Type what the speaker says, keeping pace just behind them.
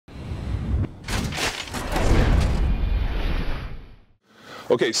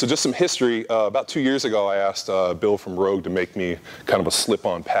Okay, so just some history. About 2 years ago, I asked Bill from Rogue to make me kind of a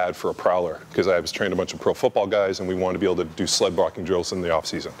slip-on pad for a prowler because I was trained a bunch of pro football guys and we wanted to be able to do sled blocking drills in the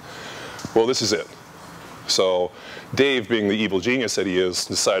off-season. Well, this is it. So Dave, being the evil genius that he is,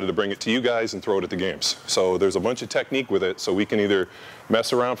 decided to bring it to you guys and throw it at the games. So there's a bunch of technique with it, so we can either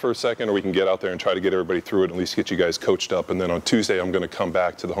mess around for a second or we can get out there and try to get everybody through it and at least get you guys coached up. And then on Tuesday, I'm going to come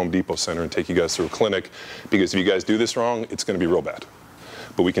back to the Home Depot Center and take you guys through a clinic, because if you guys do this wrong, it's going to be real bad.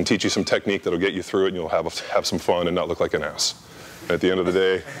 But we can teach you some technique that'll get you through it and you'll have some fun and not look like an ass. At the end of the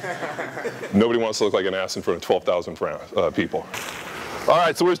day, nobody wants to look like an ass in front of 12,000 people. All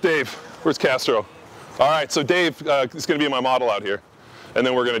right, so where's Dave? Where's Castro? All right, so Dave is going to be my model out here, and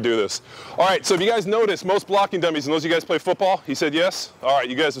then we're going to do this. All right, so if you guys notice, most blocking dummies, and those of you guys play football, he said yes? All right,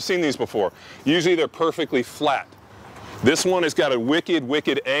 you guys have seen these before. Usually they're perfectly flat. This one has got a wicked,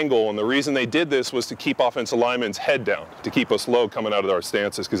 wicked angle, and the reason they did this was to keep offensive linemen's head down, to keep us low coming out of our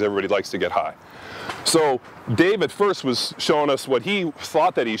stances, because everybody likes to get high. So Dave at first was showing us what he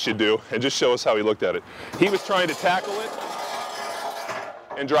thought that he should do, and just show us how he looked at it. He was trying to tackle it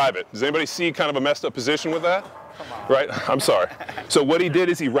and drive it. Does anybody see kind of a messed up position with that? Right? I'm sorry. So what he did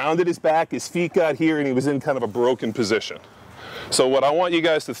is he rounded his back, his feet got here, and he was in kind of a broken position. So what I want you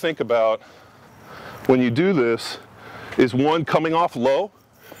guys to think about when you do this is, one, coming off low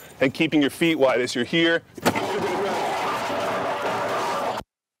and keeping your feet wide as you're here.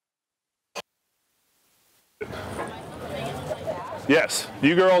 Yes,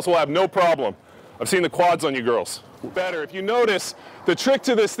 you girls will have no problem. I've seen the quads on you girls. Better. If you notice, the trick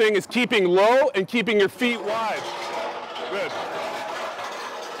to this thing is keeping low and keeping your feet wide. Good.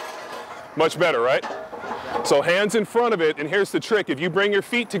 Much better, right? So hands in front of it, and here's the trick. If you bring your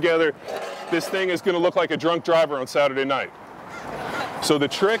feet together, this thing is going to look like a drunk driver on Saturday night. So the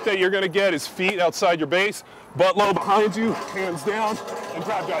trick that you're going to get is feet outside your base, butt low behind you, hands down, and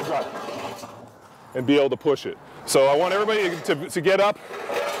drive, drive, drive. And be able to push it. So I want everybody to get up,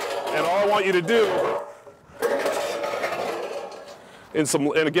 and all I want you to do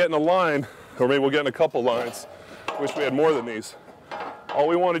and get in a line, or maybe we'll get in a couple lines. Wish we had more than these. All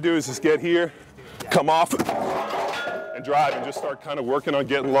we want to do is just get here, come off, and drive, and just start kind of working on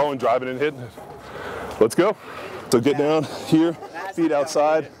getting low and driving and hitting it. Let's go. So get down here, feet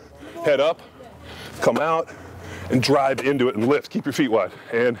outside, head up, come out, and drive into it and lift. Keep your feet wide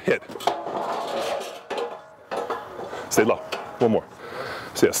and hit. Stay low. One more.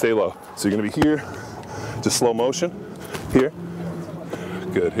 So yeah, stay low. So you're going to be here, just slow motion, here.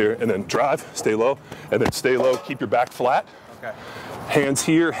 Good, here, and then drive, stay low, and then stay low, keep your back flat. Okay. Hands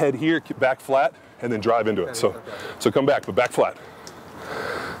here, head here, keep back flat, and then drive into it. So come back, but back flat.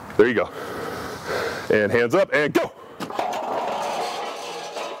 There you go. And hands up, and go.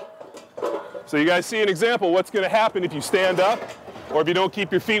 So you guys see an example what's going to happen if you stand up or if you don't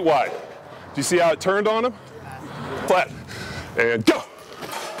keep your feet wide. Do you see how it turned on him? Flat. And go.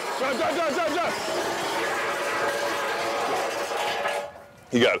 Drive, drive, drive, drive, drive.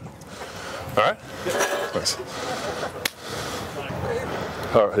 You got it. All right? Nice.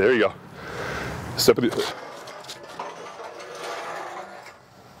 All right, there you go. Step it.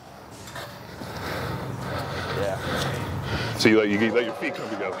 Yeah. So you let your feet come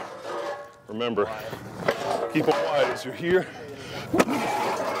together. Remember, keep them wide as you're here.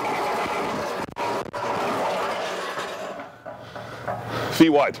 Feet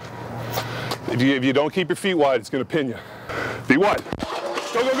wide. If you don't keep your feet wide, it's going to pin you. Feet wide.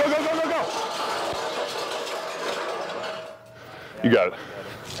 Go, go, go, go, go, go, go. You got it.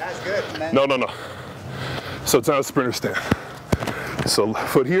 That's good, man. No, no, no. So it's not a sprinter stand. So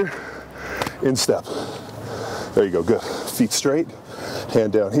foot here, in step. There you go, good. Feet straight,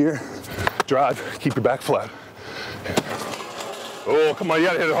 hand down here. Drive, keep your back flat. Oh, come on, you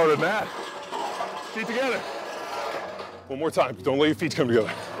gotta hit it harder than that. Feet together. One more time, don't let your feet come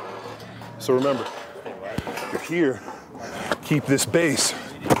together. So remember, you're here, keep this base.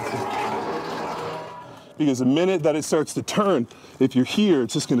 Because the minute that it starts to turn, if you're here,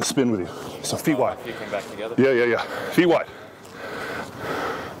 it's just gonna spin with you. So feet wide. Feet come back together? Yeah, yeah, yeah. Feet wide.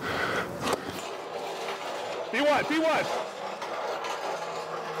 Feet wide, feet wide.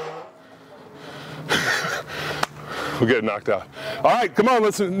 We'll get knocked out. All right, come on,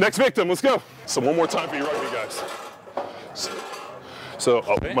 next victim, let's go. So one more time for you rugby guys. So,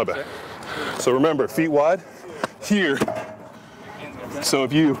 oh, my bad. So remember, feet wide, here. So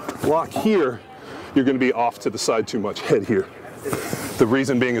if you lock here, you're gonna be off to the side too much, head here. The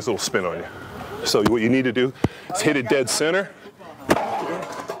reason being is it'll spin on you. So what you need to do is hit it dead center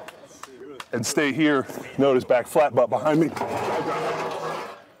and stay here. Notice back flat, butt behind me.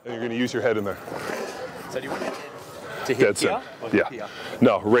 And you're gonna use your head in there. To hit Dead here? center. Yeah.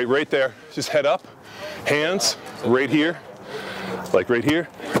 No, right there. Just head up, hands right here, like right here.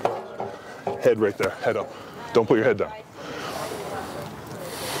 Head right there, head up. Don't put your head down.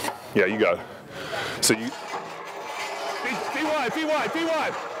 Yeah, you got it. So you, feet wide, feet wide, feet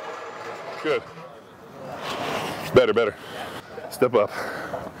wide. Good. Better. Step up.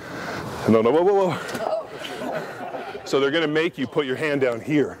 No, whoa. So they're gonna make you put your hand down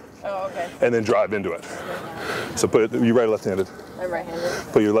here. Oh, okay. And then drive into it. So put it, you right or left-handed? I'm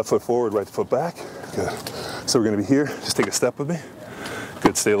right-handed. Put your left foot forward, right foot back. Good. So we're gonna be here. Just take a step with me.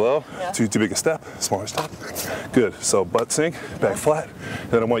 Good, stay low. Yeah. Too big a step, smaller step. Good, so butt sink, back flat.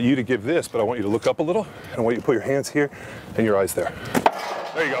 Then I want you to give this, but I want you to look up a little. And I want you to put your hands here and your eyes there.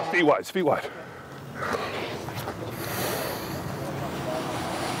 There you go, feet wide, feet wide.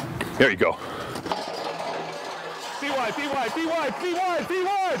 There you go. Feet wide, feet wide, feet wide, feet wide, feet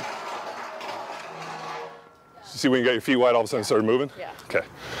wide. See when you got your feet wide, all of a sudden it started moving? Yeah. Okay,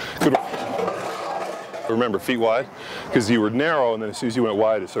 good one. Remember, feet wide, because you were narrow, and then as soon as you went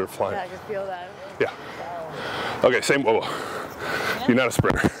wide, it started flying. Yeah, I can feel that. Yeah. Okay, same, whoa. You're not a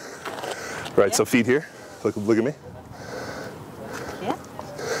sprinter. Right, so feet here, look at me. Yeah.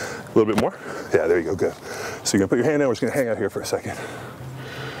 A little bit more. Yeah, there you go, good. So you're gonna put your hand down, we're just gonna hang out here for a second.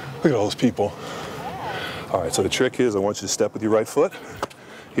 Look at all those people. All right, so the trick is I want you to step with your right foot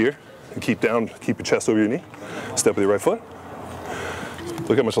here, and keep your chest over your knee. Step with your right foot.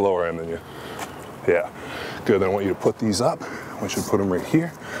 Look how much lower I am than you. Yeah, good. Then I want you to put these up. I want you to put them right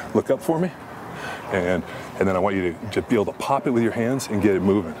here. Look up for me. And then I want you to just be able to pop it with your hands and get it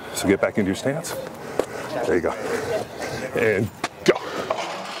moving. So get back into your stance. There you go. And go.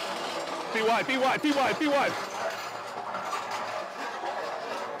 Feet wide, feet wide, feet wide, feet wide.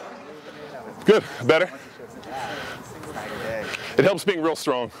 Good, better. It helps being real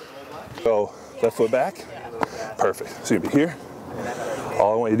strong. So left foot back. Perfect. So you'll be here.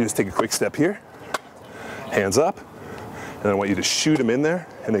 All I want you to do is take a quick step here. Hands up. And then I want you to shoot them in there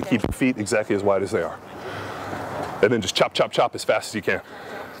and then keep your feet exactly as wide as they are. And then just chop, chop, chop as fast as you can.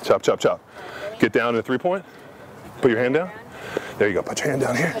 Chop, chop, chop. Get down to a 3-point. Put your hand down. There you go. Put your hand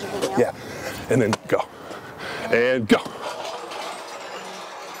down here. Yeah. And then go. And go.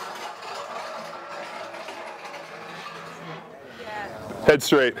 Head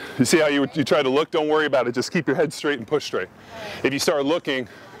straight. You see how you try to look? Don't worry about it. Just keep your head straight and push straight. If you start looking,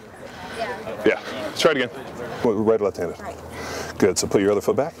 yeah. Let's try it again. Right or left-handed? Right. Good. So put your other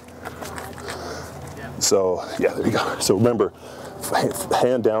foot back. So, yeah, there you go. So remember,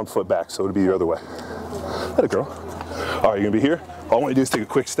 hand down, foot back. So it'll be the other way. Let it go. All right, you're going to be here. All I want you to do is take a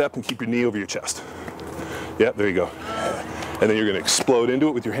quick step and keep your knee over your chest. Yeah, there you go. And then you're going to explode into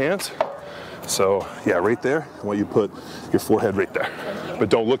it with your hands. So, yeah, right there. I want you to put your forehead right there. But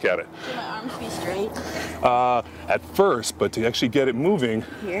don't look at it. Should my arms be straight? At first, but to actually get it moving,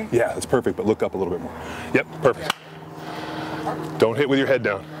 Here? Yeah, that's perfect, but look up a little bit more. Yep, perfect. Don't hit with your head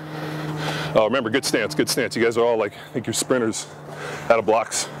down. Oh, remember, good stance, good stance. You guys are all like, I think you're sprinters out of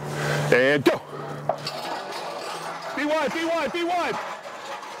blocks. And go. Be wide, be wide, be wide.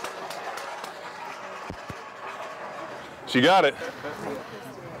 She got it.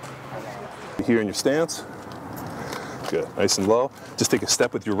 Here in your stance. Good, nice and low. Just take a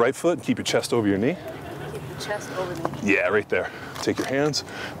step with your right foot and keep your chest over your knee. Keep your chest over the knee. Yeah, right there. Take your hands,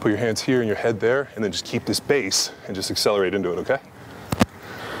 put your hands here and your head there, and then just keep this base and just accelerate into it, okay?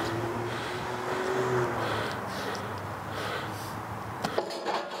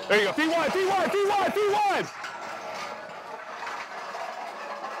 There you go. Feet wide, feet wide, feet wide, feet wide.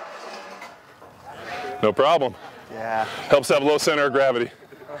 No problem. Yeah. Helps have low center of gravity.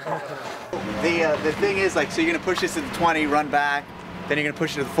 The thing is, like, so you're gonna push this to the 20, run back, then you're gonna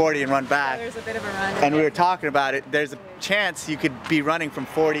push it to the 40 and run back. There's a bit of a run. And we were talking about it. There's a chance you could be running from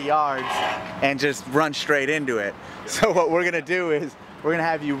 40 yards and just run straight into it. So what we're gonna do is we're gonna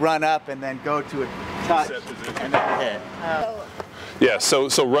have you run up and then go to a touch and then hit. Yeah. So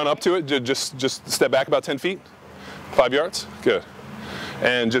run up to it. Just step back about 10 feet, 5 yards. Good.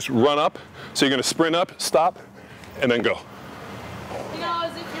 And just run up. So you're gonna sprint up, stop, and then go. You know,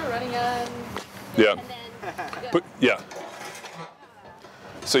 as if you're running a... Yeah. And then... Yeah.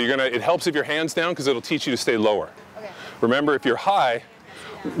 So it helps if your hand's down because it'll teach you to stay lower. Okay. Remember, if you're high,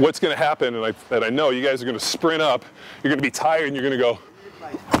 what's going to happen, and I know you guys are going to sprint up, you're going to be tired and you're going to go,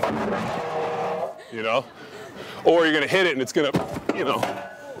 you know? Or you're going to hit it and it's going to, you know,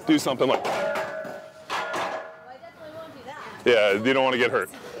 do something like, Well, I definitely won't do that. yeah, you don't want to get hurt.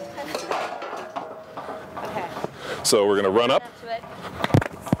 Okay. So we're going to run up.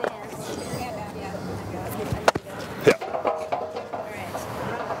 Yeah.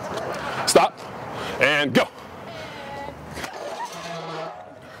 Stop and go.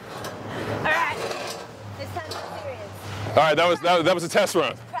 right, that was a test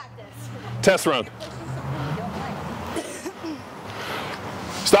run. Practice. Test run.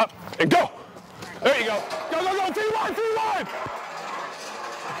 Stop and go. There you go. Go, go, go. Feet wide, feet wide.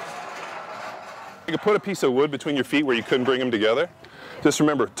 You could put a piece of wood between your feet where you couldn't bring them together. Just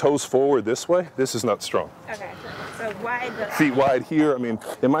remember, toes forward this way. This is not strong. Okay. So wide. Feet wide here. I mean,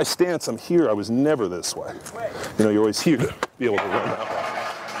 in my stance, I'm here. I was never this way. You know, you're always here to be able to run that way.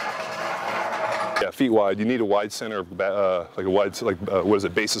 Yeah, feet wide. You need a wide center of, like a wide, what is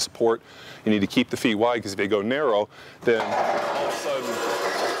it, base of support. You need to keep the feet wide because if they go narrow, then all of a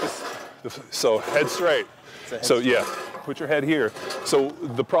sudden, so head straight. So yeah, put your head here. So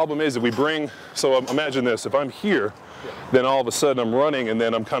the problem is that we bring, so imagine this, if I'm here, then all of a sudden I'm running and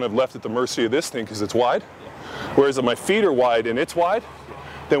then I'm kind of left at the mercy of this thing because it's wide. Whereas if my feet are wide and it's wide,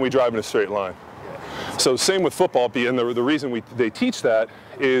 then we drive in a straight line. So same with football, and the reason they teach that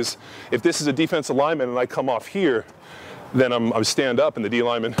is if this is a defensive lineman and I come off here, then I stand up and the D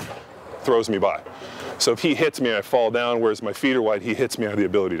lineman throws me by. So if he hits me, I fall down, whereas my feet are wide, he hits me, I have the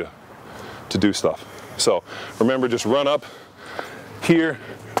ability to do stuff. So remember, just run up here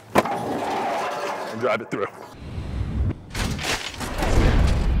and drive it through.